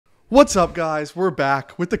What's up, guys? We're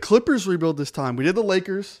back with the Clippers rebuild this time. We did the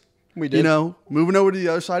Lakers. We did. You know, moving over to the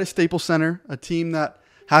other side of Staples Center, a team that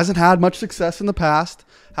hasn't had much success in the past,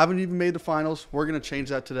 haven't even made the finals. We're going to change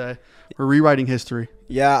that today. We're rewriting history.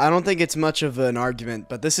 Yeah, I don't think it's much of an argument,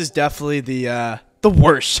 but this is definitely the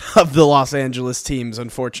worst of the Los Angeles teams,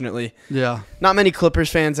 unfortunately. Yeah. Not many Clippers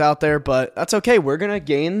fans out there, but that's okay. We're going to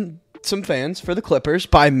gain some fans for the Clippers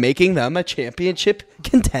by making them a championship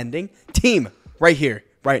contending team right here,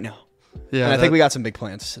 right now. Yeah. And I think we got some big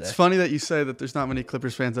plans today. It's funny that you say that there's not many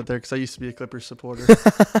Clippers fans out there because I used to be a Clippers supporter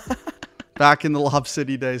back in the Lob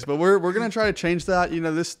City days. But we're going to try to change that. You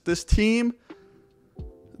know, this team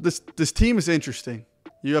is interesting.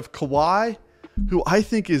 You have Kawhi, who I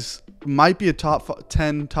think might be a top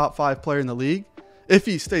 10, top 5 player in the league if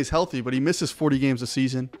he stays healthy, but he misses 40 games a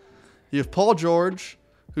season. You have Paul George,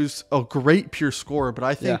 who's a great pure scorer, but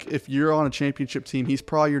I think if you're on a championship team, he's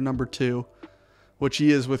probably your number 2. Which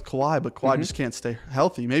he is with Kawhi, but Kawhi just can't stay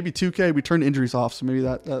healthy. Maybe 2K, we turned injuries off, so maybe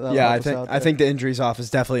that yeah, I think the injuries off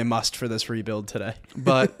is definitely a must for this rebuild today.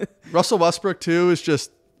 But Russell Westbrook too is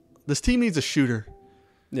just this team needs a shooter.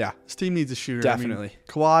 Yeah, This team needs a shooter. definitely. I mean,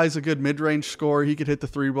 Kawhi's a good mid-range scorer. He could hit the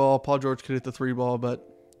 3-ball. Paul George could hit the 3-ball, but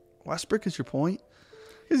Westbrook is your point.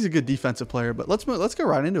 He's a good defensive player, but let's go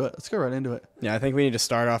right into it. Yeah, I think we need to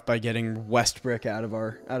start off by getting Westbrook out of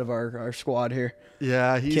our squad here.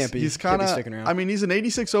 Yeah, he's kind of sticking around. I mean, he's an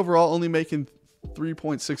 86 overall, only making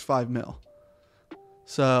 3.65 mil.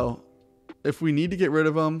 So, if we need to get rid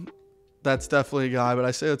of him, that's definitely a guy. But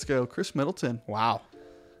I say let's go Chris Middleton. Wow.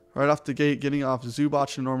 Right off the gate, getting off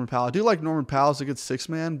Zubac and Norman Powell. I do like Norman Powell as a good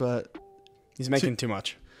 6-man, but He's making too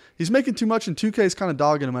much. he's making too much, and 2K is kind of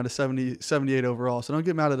dogging him at a 78 overall. So don't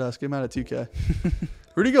get mad at us. Get mad at 2K.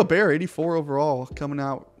 Rudy Gobert, 84 overall, coming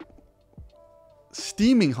out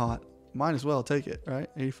steaming hot. Might as well take it, right?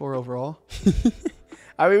 84 overall.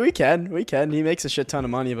 I mean, we can. He makes a shit ton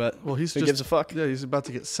of money, but Well, who gives a fuck? Yeah, he's about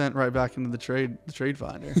to get sent right back into the trade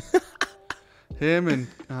finder. Him and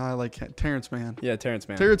I like Terrence Mann. Yeah, Terrence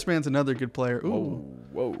Mann. Terrence Mann's another good player. Ooh.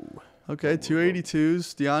 Whoa. Okay,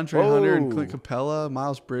 282s. DeAndre Hunter and Whoa. Clint Capella,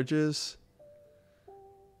 Miles Bridges,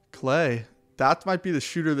 Clay. That might be the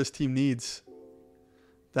shooter this team needs.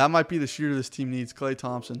 Klay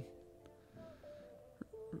Thompson.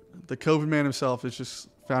 The COVID man himself has just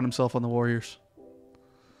found himself on the Warriors.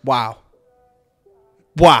 Wow.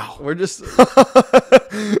 We're just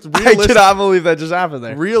I cannot believe that just happened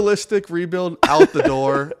there. realistic rebuild out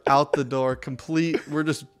the door, complete. We're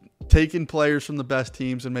just taking players from the best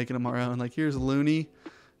teams and making them our own. Like, here's Looney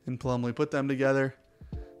and Plumlee. Put them together.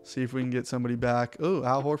 See if we can get somebody back. Oh,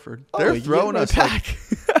 Al Horford. They're throwing us back.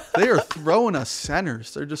 they are throwing us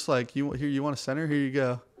centers. They're just like, you want a center? Here you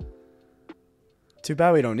go. Too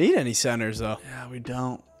bad we don't need any centers, though. Yeah, we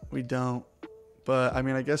don't. But, I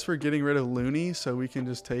mean, I guess we're getting rid of Looney, so we can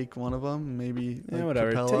just take one of them. Maybe Yeah, whatever.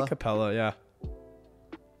 Capella. Take Capella, yeah.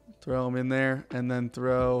 Throw him in there, and then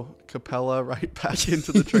throw Capella right back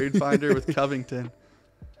into the trade finder with Covington.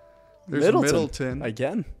 There's Middleton.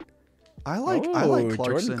 Again. I like Jordan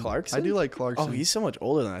Clarkson. Clarkson? I do like Clarkson. Oh, he's so much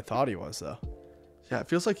older than I thought he was, though. Yeah, it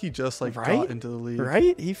feels like he just Right? got into the league.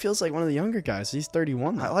 Right? He feels like one of the younger guys. He's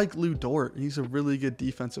 31 now. I like Lou Dort. He's a really good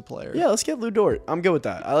defensive player. Yeah, let's get Lou Dort. I'm good with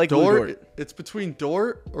that. I like Lou Dort. It's between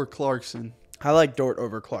Dort or Clarkson. I like Dort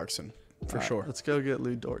over Clarkson, for All right, sure. Let's go get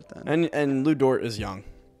Lou Dort then. And Lou Dort is young.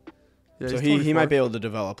 Yeah, So he's he might 24. be able to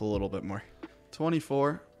develop a little bit more.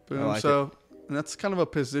 24. Boom. like And that's kind of a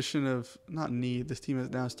position of not need. This team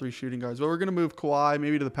now has 3 shooting guards. But we're going to move Kawhi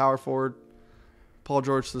maybe to the power forward. Paul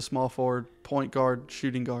George to the small forward, point guard,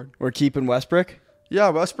 shooting guard. We're keeping Westbrook? Yeah,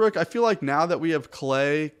 Westbrook, I feel like now that we have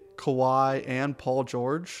Clay, Kawhi, and Paul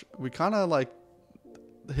George, we kind of like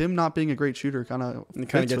him not being a great shooter kind of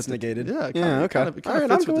gets negated. Yeah, okay. Kind of All fits right,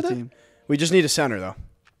 I'm with good the with it. team. We just need a center, though.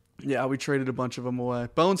 Yeah, we traded a bunch of them away.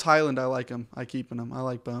 Bones Highland, I like him. I keeping him. I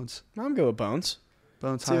like Bones. I'm good with Bones.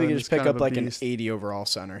 Bones See if we Highland can is just pick kind of up a like beast. an 80 overall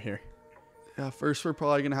center here. Yeah, first we're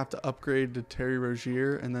probably going to have to upgrade to Terry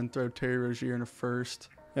Rozier and then throw Terry Rozier in a first.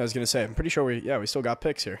 Yeah, I was going to say, I'm pretty sure we still got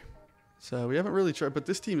picks here. So we haven't really tried, but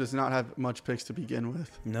this team does not have much picks to begin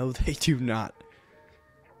with. No, they do not.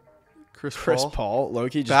 Chris Paul,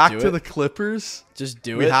 Loki, just back do to it. the Clippers. Just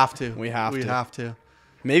do We it. have to. We have to. to.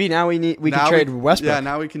 Maybe now we Now can trade Westbrook. Yeah,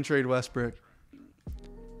 now we can trade Westbrook.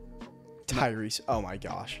 Tyrese. Oh my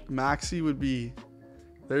gosh. Maxey would be.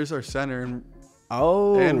 There's our center,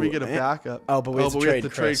 Oh. and we get a backup. Oh, but we have to we trade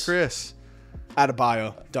have to trade Chris.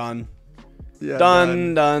 Adebayo. Done. Yeah,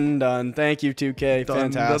 Done. Thank you, 2K.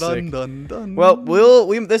 Done, Fantastic. done. Well,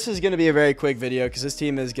 this is going to be a very quick video because this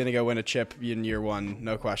team is going to go win a chip in year 1.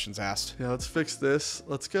 No questions asked. Yeah, let's fix this.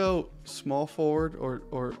 Let's go small forward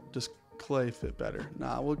or just Clay fit better.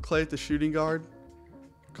 Nah, we'll Clay at the shooting guard.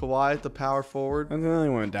 Kawhi at the power forward. And then only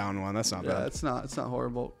went down 1. That's not Yeah, bad. it's not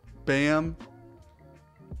horrible. Bam.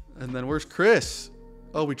 And then where's Chris?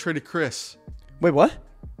 Oh, we traded Chris Wait, what?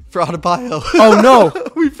 for Adebayo. Oh,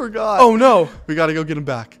 no. We forgot. Oh, no. We got to go get him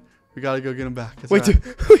back. That's Wait,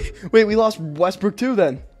 right. wait, we lost Westbrook too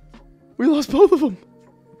then. We lost both of them.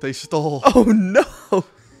 They stole. Oh, no.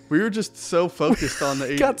 We were just so focused on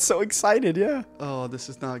the eight. Got so excited, yeah. Oh, this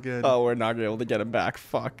is not good. Oh, we're not able to get him back.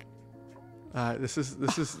 Fuck. All right, this is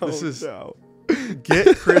No.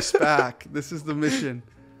 get Chris back. This is the mission.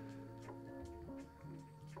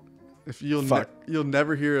 If you'll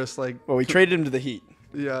never hear us like. Well, we traded him to the Heat.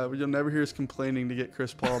 Yeah, you'll never hear us complaining to get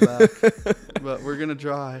Chris Paul back. But we're gonna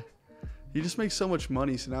try. He just makes so much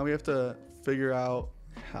money, so now we have to figure out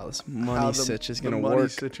How this how money sitch is gonna the money work.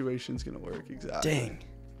 situation's gonna work exactly. Dang.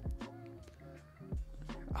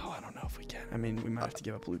 Oh, I don't know if we can. I mean, we might have to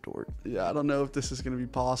give up Lou Dort. Yeah, I don't know if this is gonna be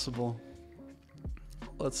possible.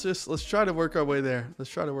 Let's try to work our way there.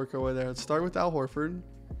 Let's start with Al Horford,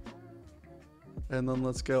 and then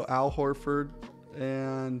let's go Al Horford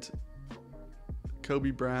and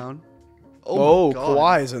Kobe Brown. Oh, my God.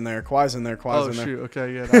 Kawhi's in there. Oh shoot!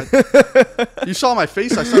 Okay, yeah. You saw my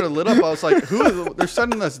face. I started lit up. I was like, "Who? They're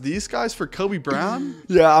sending us these guys for Kobe Brown?"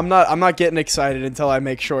 Yeah, I'm not getting excited until I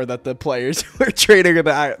make sure that the players we're trading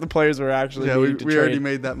the players were actually. Yeah, needed to we already trade.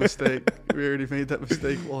 made that mistake. We already made that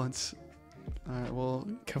mistake once. All right. Well,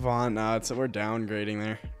 Kavon, we're downgrading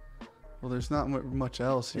there. there's not much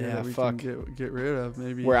else here Yeah, that we fuck. can get rid of.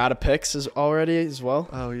 Maybe We're out of picks already as well.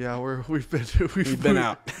 Oh yeah, we've Been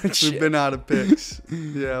out. We've been out of picks.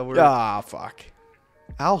 Yeah, we're Fuck.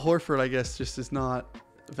 Al Horford. I guess just is not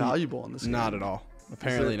valuable in this game. Not at all.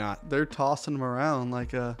 Apparently not. They're tossing him around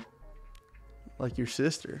like your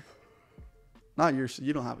sister. Not yours.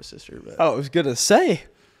 You don't have a sister, but Oh, it was good to say.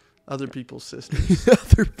 other people's sisters.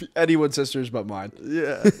 Anyone's sisters but mine.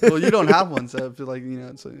 Yeah. Well, you don't have one, so I feel like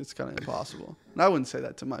it's kind of impossible. And I wouldn't say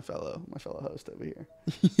that to my fellow host over here.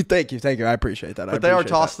 Thank you. I appreciate that. But they are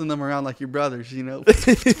tossing them around like your brothers,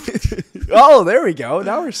 Oh, there we go.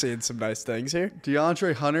 Now we're seeing some nice things here.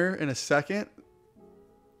 DeAndre Hunter in a second.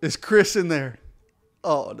 Is Chris in there?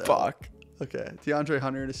 Oh no. Fuck. Okay, DeAndre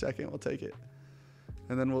Hunter in a second. We'll take it,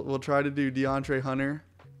 and then we'll try to do DeAndre Hunter,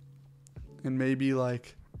 and maybe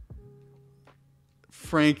like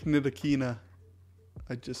Frank Ntilikina.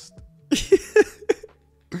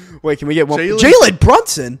 Wait, can we get one? Jalen- Jalen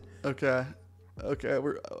Brunson. Okay.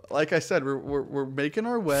 We're like I said, we're making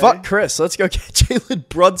our way. Fuck Chris. Let's go get Jalen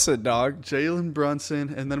Brunson, dog. Jalen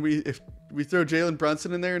Brunson, and then if we throw Jalen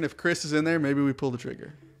Brunson in there, and if Chris is in there, maybe we pull the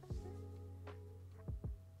trigger.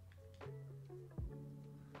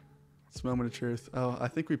 It's moment of truth. Oh, I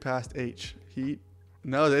think we passed H. Heat.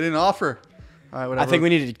 No, they didn't offer. All right, whatever. I think we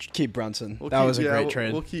need to keep Brunson. That was a great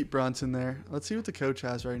trade. We'll keep Brunson there. Let's see what the coach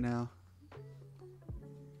has right now.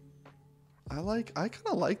 I kind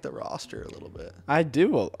of like the roster a little bit. I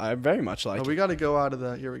do. I very much like Oh, it. we got to go out of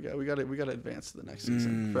the. Here we go. We got to advance to the next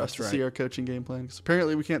season for us to see our coaching game plan. Because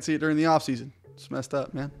apparently we can't see it during the off season. It's messed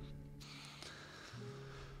up, man.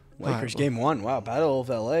 Lakers game 1. Wow, Battle of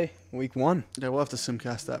LA, week 1. Yeah, we'll have to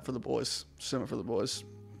simcast that for the boys. Sim it for the boys.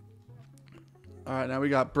 All right, now we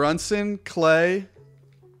got Brunson, Clay,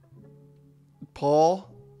 Paul,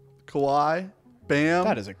 Kawhi, Bam.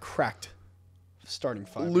 That is a cracked starting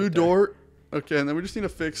five. Lou right there. Dort. Okay, and then we just need to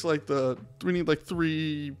fix we need like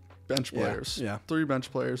 3 bench Yeah, players. yeah. 3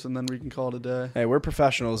 bench players, and then we can call it a day. Hey, we're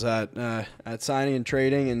professionals at signing and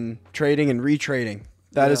trading and retrading.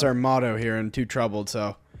 That is Yeah. our motto here in Too Troubled.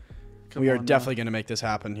 So Come we are on now. definitely going to make this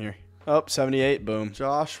happen here. Oh, 78. Boom.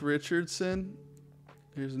 Josh Richardson.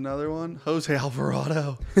 Here's another one. Jose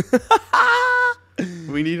Alvarado.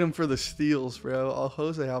 We need him for the steals, bro. Oh,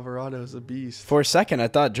 Jose Alvarado is a beast. For a second, I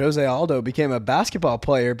thought Jose Aldo became a basketball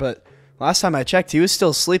player, but last time I checked, he was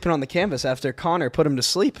still sleeping on the canvas after Connor put him to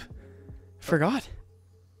sleep. Forgot.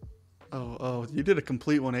 Oh, you did a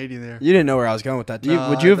complete 180 there. You didn't know where I was going with that. No,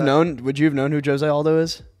 Would you have known who Jose Aldo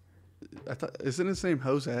is? I thought, isn't his name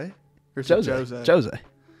Jose? Or is it Jose? Jose.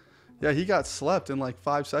 Yeah, he got slept in like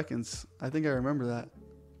 5 seconds. I think I remember that.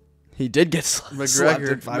 He did get slept in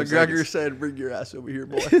 5 McGregor seconds. said, "Bring your ass over here,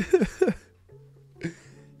 boy."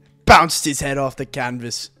 Bounced his head off the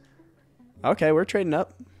canvas. Okay, we're trading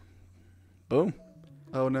up. Boom.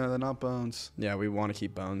 Oh no, they're not Bones. Yeah, we want to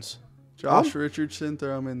keep Bones. Josh Richardson,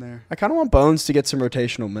 throw him in there. I kind of want Bones to get some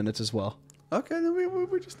rotational minutes as well. Okay, then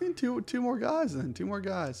we just need two more guys then. Two more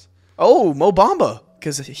guys. Oh, Mo Bamba,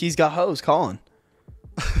 because he's got hoes calling.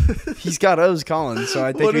 He's got hoes calling, so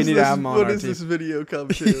I think we need to have him on our team. What does this video come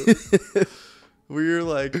to?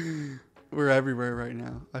 We're everywhere right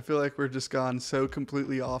now. I feel like we're just gone so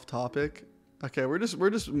completely off topic. Okay,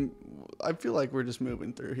 I feel like we're just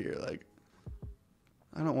moving through here. Like,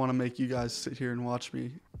 I don't want to make you guys sit here and watch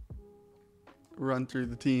me run through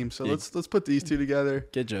the team. So let's put these two together.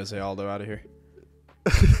 Get Jose Aldo out of here.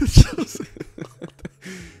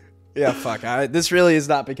 Yeah, fuck. This really is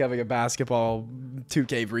not becoming a basketball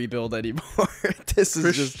 2K rebuild anymore. This is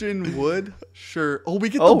Christian Wood. Sure. Oh, we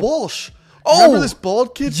get the Walsh. Oh, remember this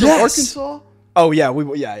bald kid from Arkansas? Oh yeah,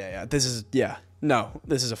 yeah. This is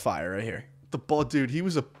this is a fire right here. The bald dude, he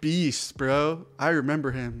was a beast, bro. I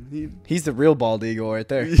remember him. He's the real bald eagle right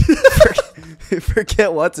there.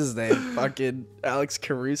 Forget what's his name, fucking Alex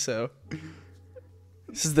Caruso.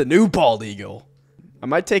 This is the new bald eagle. I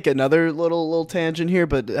might take another little tangent here,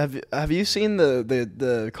 but have you seen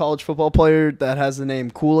the college football player that has the name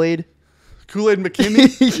Kool-Aid? Kool-Aid McKinley?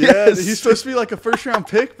 Yes. Yeah, he's supposed to be like a first-round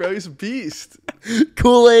pick, bro. He's a beast.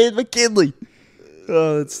 Kool-Aid McKinley.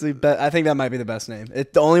 Oh, it's the best. I think that might be the best name.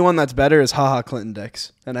 The only one that's better is HaHa Clinton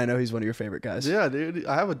Dix, and I know he's one of your favorite guys. Yeah, dude.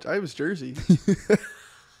 I have his jersey.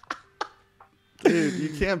 Dude, you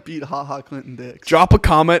can't beat HaHa Clinton Dix. Drop a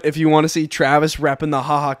comment if you want to see Travis repping the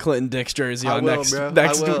HaHa Clinton Dix jersey on next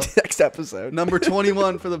episode. Number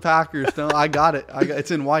 21 for the Packers. No, I got it.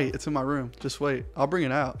 It's in white. It's in my room. Just wait. I'll bring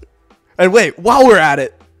it out. And wait, while we're at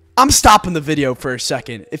it, I'm stopping the video for a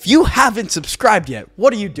second. If you haven't subscribed yet,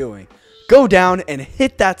 what are you doing? Go down and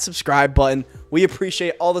hit that subscribe button. We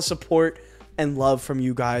appreciate all the support and love from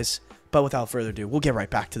you guys. But without further ado, we'll get right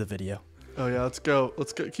back to the video. Oh, yeah, let's go.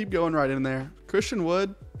 Let's go. Keep going right in there. Christian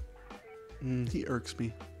Wood, he irks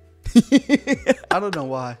me. I don't know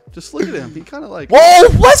why. Just look at him. He kind of like... Whoa,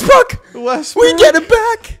 Westbrook! We get it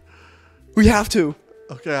back! We have to.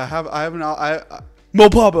 Okay, I have an... Mo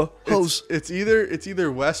Bamba, hose. It's either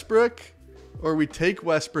Westbrook or we take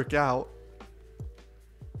Westbrook out.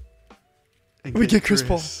 And we get Chris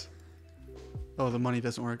Paul. Oh, the money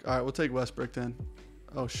doesn't work. All right, we'll take Westbrook then.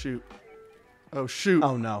 Oh, shoot. Oh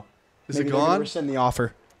no. Is it gone? Rescind the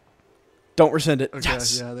offer. Don't rescind it. Okay,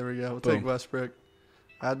 yes. Yeah, there we go. We'll take Westbrook.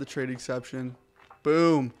 Add the trade exception.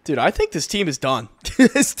 Boom. Dude, I think this team is done.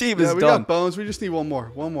 This team is done. Yeah, we got bones. We just need one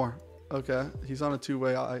more. Okay. He's on a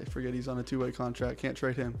two-way. I forget he's on a two-way contract. Can't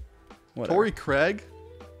trade him. Whatever. Torrey Craig.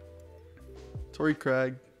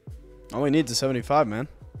 All we need is a 75, man.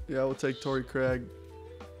 Yeah, we'll take Torrey Craig.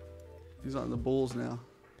 He's on the Bulls now.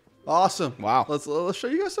 Awesome. Wow. Let's show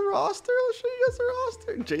you guys the roster.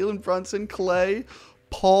 Jalen Brunson, Clay,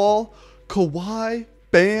 Paul, Kawhi,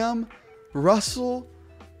 Bam, Russell,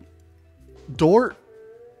 Dort,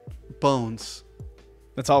 Bones.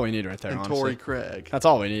 That's all we need right there, and honestly. Torrey Craig. That's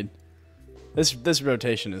all we need. This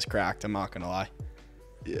rotation is cracked. I'm not gonna lie.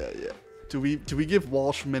 Yeah. Do we give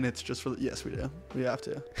Walsh minutes just for the... Yes, we do. We have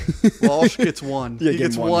to. Walsh gets one. Yeah, he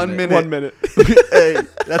gets 1 minute. 1 minute. Hey,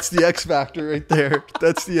 that's the X factor right there.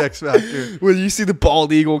 That's the X factor. When you see the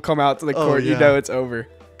bald eagle come out to the court, you know it's over.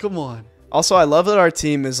 Come on. Also, I love that our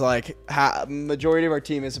team is like majority of our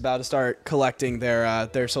team is about to start collecting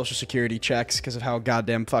their Social Security checks because of how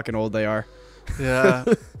goddamn fucking old they are. Yeah.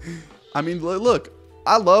 I mean, look,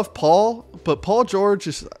 I love Paul, but Paul George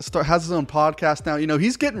has his own podcast now. You know,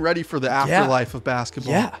 he's getting ready for the afterlife of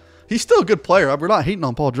basketball. Yeah. He's still a good player. We're not hating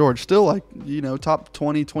on Paul George. Still, like, you know, top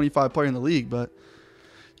 20, 25 player in the league. But,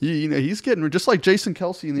 you know, he's getting, just like Jason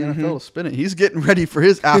Kelsey in the NFL is spinning, he's getting ready for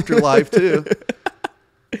his afterlife, too.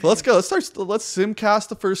 But let's go. Let's simcast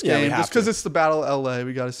the first game. Just because it's the Battle of LA,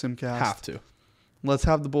 we got to simcast. Have to. Let's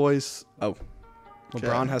have the boys. Oh.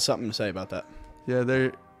 LeBron has something to say about that. Yeah,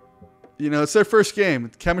 you know, it's their first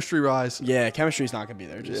game. Chemistry rise. Yeah, chemistry's not gonna be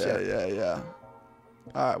there just yet. Yeah.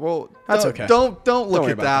 All right. Well, that's okay. Don't look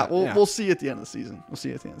at that. We'll see at the end of the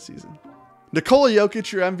season. Nikola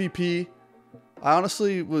Jokic, your MVP. I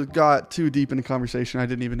honestly got too deep in the conversation. I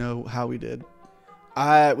didn't even know how we did.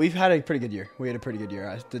 We've had a pretty good year.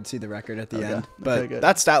 I did see the record at the end, but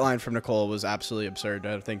that stat line from Nikola was absolutely absurd.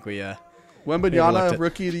 I think we. Wembanyama,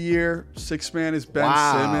 Rookie of the Year. Sixth man is Ben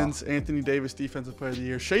Simmons. Anthony Davis, Defensive Player of the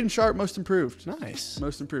Year. Shaedon Sharpe, Most Improved. Nice.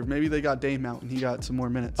 Most Improved. Maybe they got Dame out and he got some more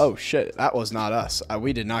minutes. Oh, shit. That was not us.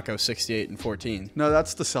 We did not go 68-14. No,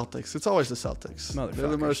 that's the Celtics. It's always the Celtics. They're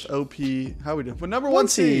the most OP. How we doing? But number one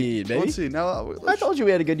seed, baby. 1 seed. Now, I told you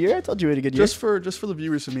we had a good year. Just for the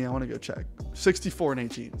viewers and me, I want to go check.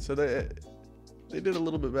 64-18. So they did a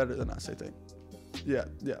little bit better than us, I think. Yeah.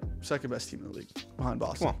 Second best team in the league behind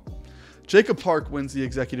Boston. Come on. Jacob Park wins the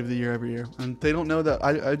Executive of the Year every year, and they don't know that.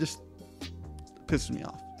 pisses me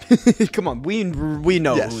off. Come on, we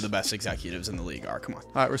know Yes. who the best executives in the league are. Come on.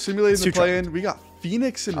 All right, we're simulating the too play-in. We got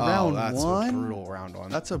Phoenix in round that's one. a brutal round one.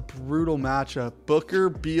 That's a brutal matchup. Booker,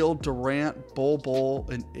 Beal, Durant, Bol,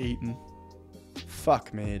 and Ayton.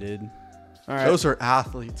 Fuck me, dude. All right. Those are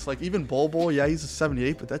athletes. Like even Bol, yeah, he's a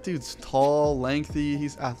 78, but that dude's tall, lengthy,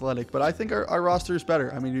 he's athletic. But I think our roster is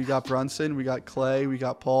better. I mean, we got Brunson, we got Clay, we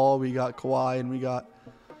got Paul, we got Kawhi, and we got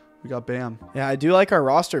Bam. Yeah, I do like our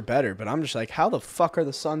roster better, but I'm just like, how the fuck are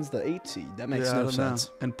the Suns the 8 seed? That makes I no don't sense.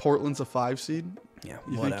 know. And Portland's a 5 seed. Yeah,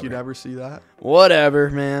 You whatever. think you'd ever see that? Whatever,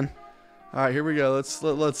 man. All right, here we go.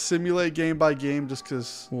 Let's simulate game by game just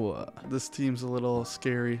because What? this team's a little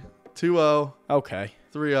scary. 2-0, Okay.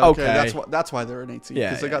 3-0. Okay. That's why they're an 8 seed Yeah,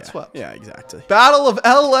 because they got yeah. swept. Yeah, exactly. Battle of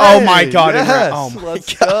LA. Oh my God, it Yes, oh my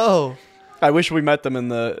let's God. go. I wish we met them in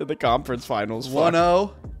the conference finals.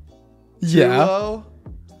 1-0. Yeah. 2-0.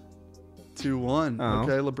 2-1. Oh.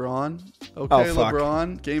 Okay, LeBron. Okay, fuck.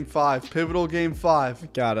 LeBron. Game 5. Pivotal game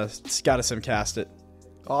 5. Gotta simcast it.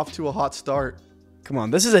 Off to a hot start. Come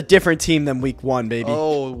on, this is a different team than week 1, baby.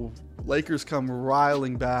 Oh, Lakers come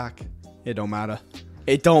riling back. It don't matter.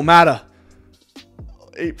 It don't matter.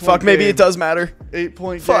 8-point Fuck, maybe game. it does matter.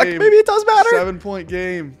 8-point Fuck, game. maybe it does matter. 7-point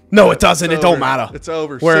game. No, it doesn't. It's It don't over. matter. It's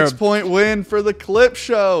over. We're- 6-point win for the Clip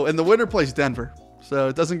Show. And the winner plays Denver. So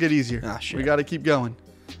it doesn't get easier. Ah, shit. We got to keep going.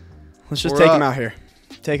 Let's just We're take up. him out here.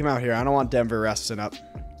 Take him out here. I don't want Denver resting up.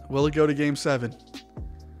 Will it go to game 7?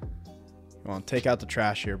 Come on, take out the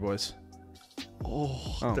trash here, boys.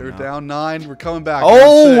 Oh, they're no. down 9. We're coming back.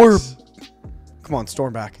 Oh, Game we're- 6. Come on,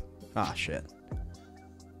 storm back. Ah, shit.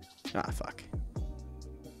 Ah, fuck.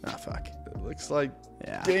 Ah, fuck. It looks like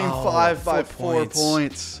Yeah. game Oh, 5 by 4 4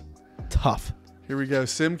 points. Tough. Here we go.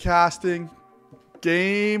 Simcasting.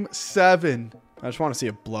 Game 7. I just want to see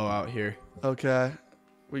a blowout here. Okay.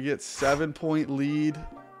 We get 7-point lead.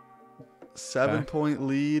 7-point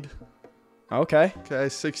lead. Okay. Okay,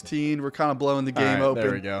 16. We're kind of blowing the All game right, open.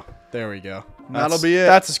 There we go. There we go. That'll be it.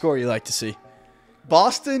 That's the score you like to see.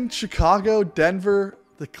 Boston, Chicago, Denver,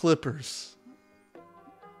 the Clippers.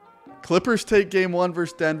 Clippers take game 1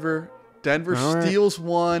 versus Denver. Denver All right. steals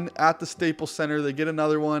one at the Staples Center. They get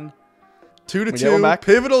another one. 2-2. get one back?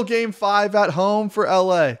 Pivotal game 5 at home for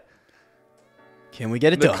LA. Can we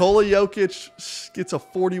get it done? Nikola Jokic gets a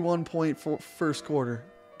 41-point first quarter.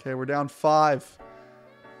 Okay, we're down 5.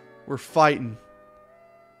 We're fighting.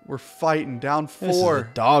 We're fighting. Down 4. This is a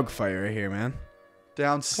dogfight right here, man.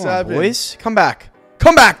 Down Come 7. on, boys. Come back.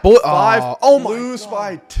 Come back, boy. 5. Oh my lose God.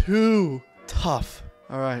 by 2. Tough.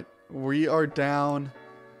 All right. We are down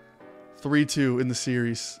 3-2 in the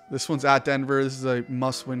series. This one's at Denver. This is a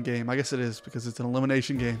must-win game. I guess it is because it's an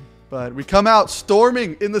elimination game. But we come out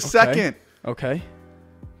storming in the second. Okay.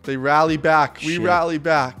 They rally back. We Shit. rally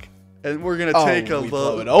back. And we're going to take a we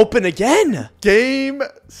blow look. it open again. Game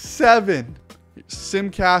 7.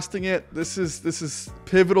 Simcasting it. This is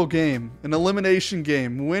pivotal game. An elimination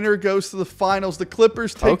game. Winner goes to the finals. The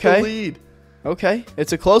Clippers take the Okay. lead. Okay.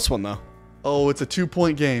 It's a close one, though. Oh, it's a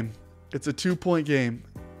 2-point game. It's a 2-point game.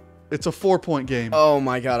 It's a 4-point game. Oh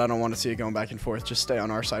my God. I don't want to see it going back and forth. Just stay on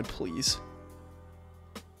our side, please.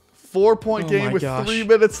 4-point Oh game my with gosh. 3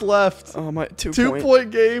 minutes left. Oh my. 2 point.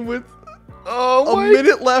 2-point game with Oh a my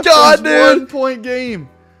minute left. God, There's dude. 1-point game.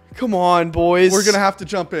 Come on, boys. We're going to have to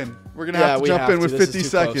jump in. We're going to have to we jump in with This is 50 too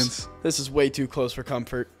seconds. close. This is way too close for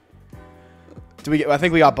comfort. I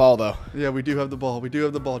think we got ball, though. Yeah, we do have the ball. We do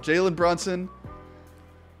have the ball. Jalen Brunson.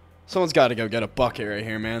 Someone's got to go get a bucket right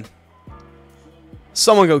here, man.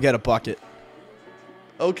 Someone go get a bucket.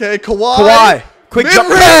 Okay, Kawhi. Kawhi. Quick jump.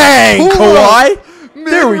 Bang! Mid-range pull-up. Kawhi.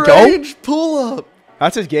 There we go. Mid-range pull-up.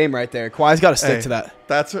 That's his game right there. Kawhi's got to stick Hey, to that.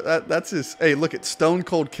 That's his. Hey, look at Stone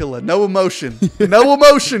Cold Killer. No emotion. No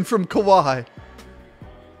emotion from Kawhi.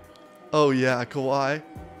 Oh yeah, Kawhi.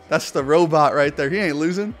 That's the robot right there. He ain't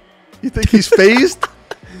losing. You think he's phased?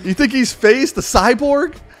 You think he's phased? The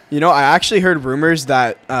cyborg? You know, I actually heard rumors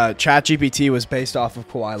that ChatGPT was based off of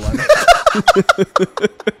Kawhi Leonard.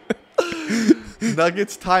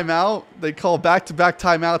 Nuggets timeout. They call back-to-back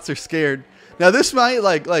timeouts. They're scared. Now this might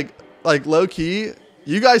like low key.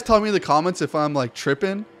 You guys tell me in the comments if I'm like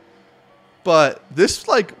tripping. But this,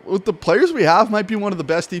 like, with the players we have, might be one of the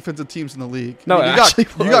best defensive teams in the league. No, you it got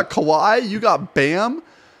actually you got Kawhi, you got Bam,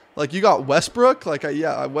 like you got Westbrook. Like,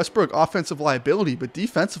 Westbrook offensive liability, but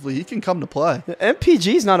defensively he can come to play.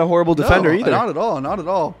 MPG's not a horrible defender No, either. Not at all. Not at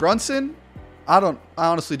all. Brunson, I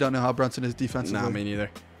honestly don't know how Brunson is defensively. Nah, me neither.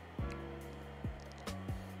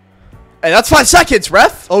 Hey, that's 5 seconds,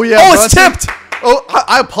 ref. Oh yeah. Oh, it's Brunson. tipped. Oh,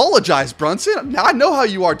 I apologize, Brunson. Now I know how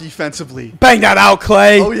you are defensively. Bang that out,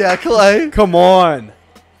 Clay. Oh yeah, Clay. Come on.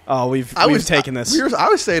 Oh, we've taken this. I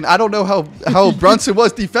was saying I don't know how Brunson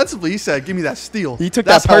was defensively. He said, "Give me that steal." He took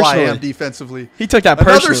That's that personally. how I am defensively. He took that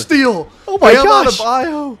Another personally. steal. Oh my gosh. Adebayo.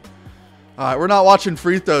 All right, we're not watching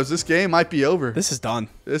free throws. This game might be over. This is done.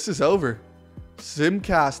 This is over.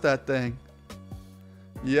 Simcast that thing.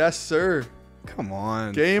 Yes, sir. Come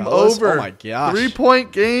on. Game fellas. over. Oh my gosh.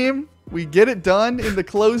 3-point game. We get it done in the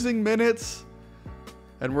closing minutes.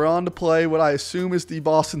 And we're on to play what I assume is the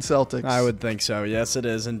Boston Celtics. I would think so. Yes, it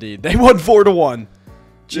is indeed. They won 4-1. Yeah,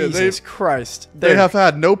 Jesus Christ. They have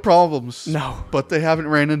had no problems. No. But they haven't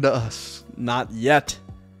ran into us. Not yet.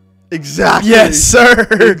 Exactly. Yes, sir.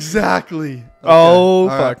 Exactly. Okay. Oh, All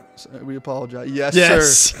fuck. right. So we apologize. Yes,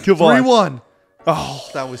 Yes. sir. Come on. 3-1. Oh.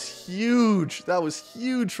 That was huge. That was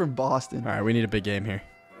huge from Boston. All right, we need a big game here.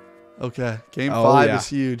 Okay. Game Oh, 5 yeah. is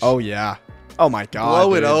huge. Oh, yeah. Oh, my God.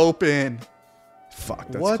 Blow it dude. open. Fuck,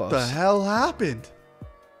 that's What close. the hell happened?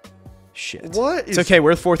 Shit. What It's is okay.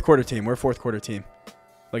 We're a fourth quarter team. Look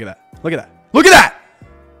at that. Look at that. Look at that.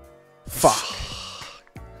 Fuck.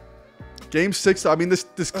 Game 6? I mean, this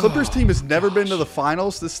Clippers team has never been to the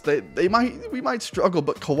finals. We might struggle,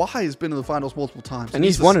 but Kawhi has been to the finals multiple times. And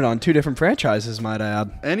he's won it on 2 different franchises, might I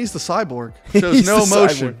add. And he's the cyborg. Shows He's no the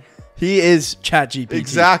emotion. cyborg. He is ChatGPT.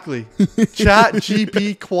 Exactly. Chat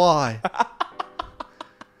GP Kawhi.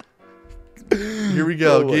 Here we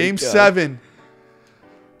go. Oh my Game God. 7.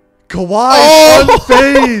 Kawhi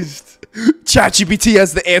unfazed. ChatGPT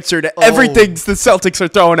has the answer to everything the Celtics are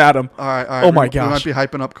throwing at him. All right. Oh my We gosh. might be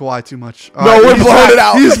hyping up Kawhi too much. All No, right, we're he's blowing back. it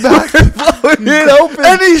out. He's back. We're blowing it open.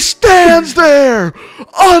 And he stands there.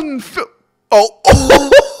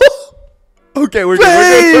 Okay, we're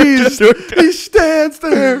good. Unfazed. He stands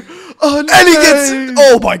there. Unfazed. And he gets.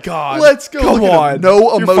 Oh my God. Let's go. Come Look at on. him. No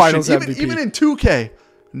Your emotion. finals Even, MVP. even in 2K,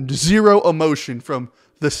 zero emotion from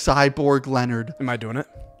the cyborg Leonard. Am I doing it?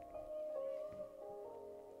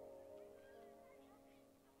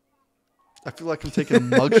 I feel like I'm taking a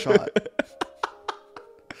mugshot.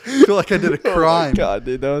 I feel like I did a crime. Oh my God,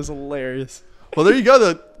 dude, that was hilarious. Well, there you go.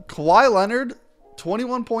 The Kawhi Leonard,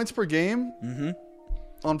 21 points per game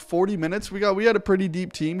on 40 minutes. We had a pretty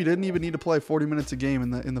deep team. You didn't even need to play 40 minutes a game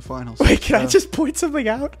in the finals. Wait, can I just point something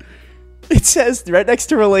out? It says right next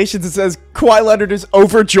to relations. It says Kawhi Leonard is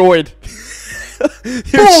overjoyed.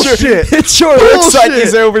 Bullshit. It sure looks like Bullshit.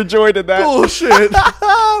 he's overjoyed in that. Bullshit. Look at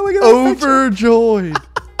that picture. Overjoyed.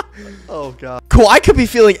 Oh, God. Kawhi could be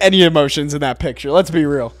feeling any emotions in that picture. Let's be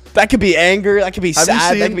real. That could be anger. That could be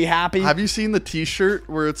sad. That could be happy. Have you seen the T-shirt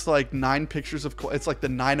where it's like 9 pictures of Kawhi? It's like the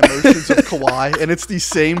 9 emotions of Kawhi, and it's the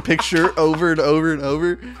same picture over and over and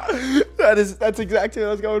over. That's exactly what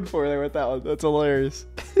I was going for there with that one. That's hilarious.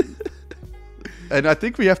 And I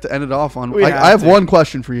think we have to end it off on. We have I have to. one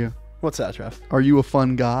question for you. What's that, Trev? Are you a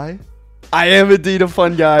fun guy? I am indeed a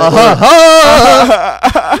fun guy. All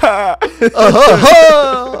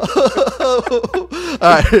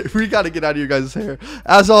right, we got to get out of your guys' hair.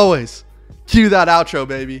 As always, cue that outro,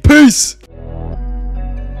 baby. Peace.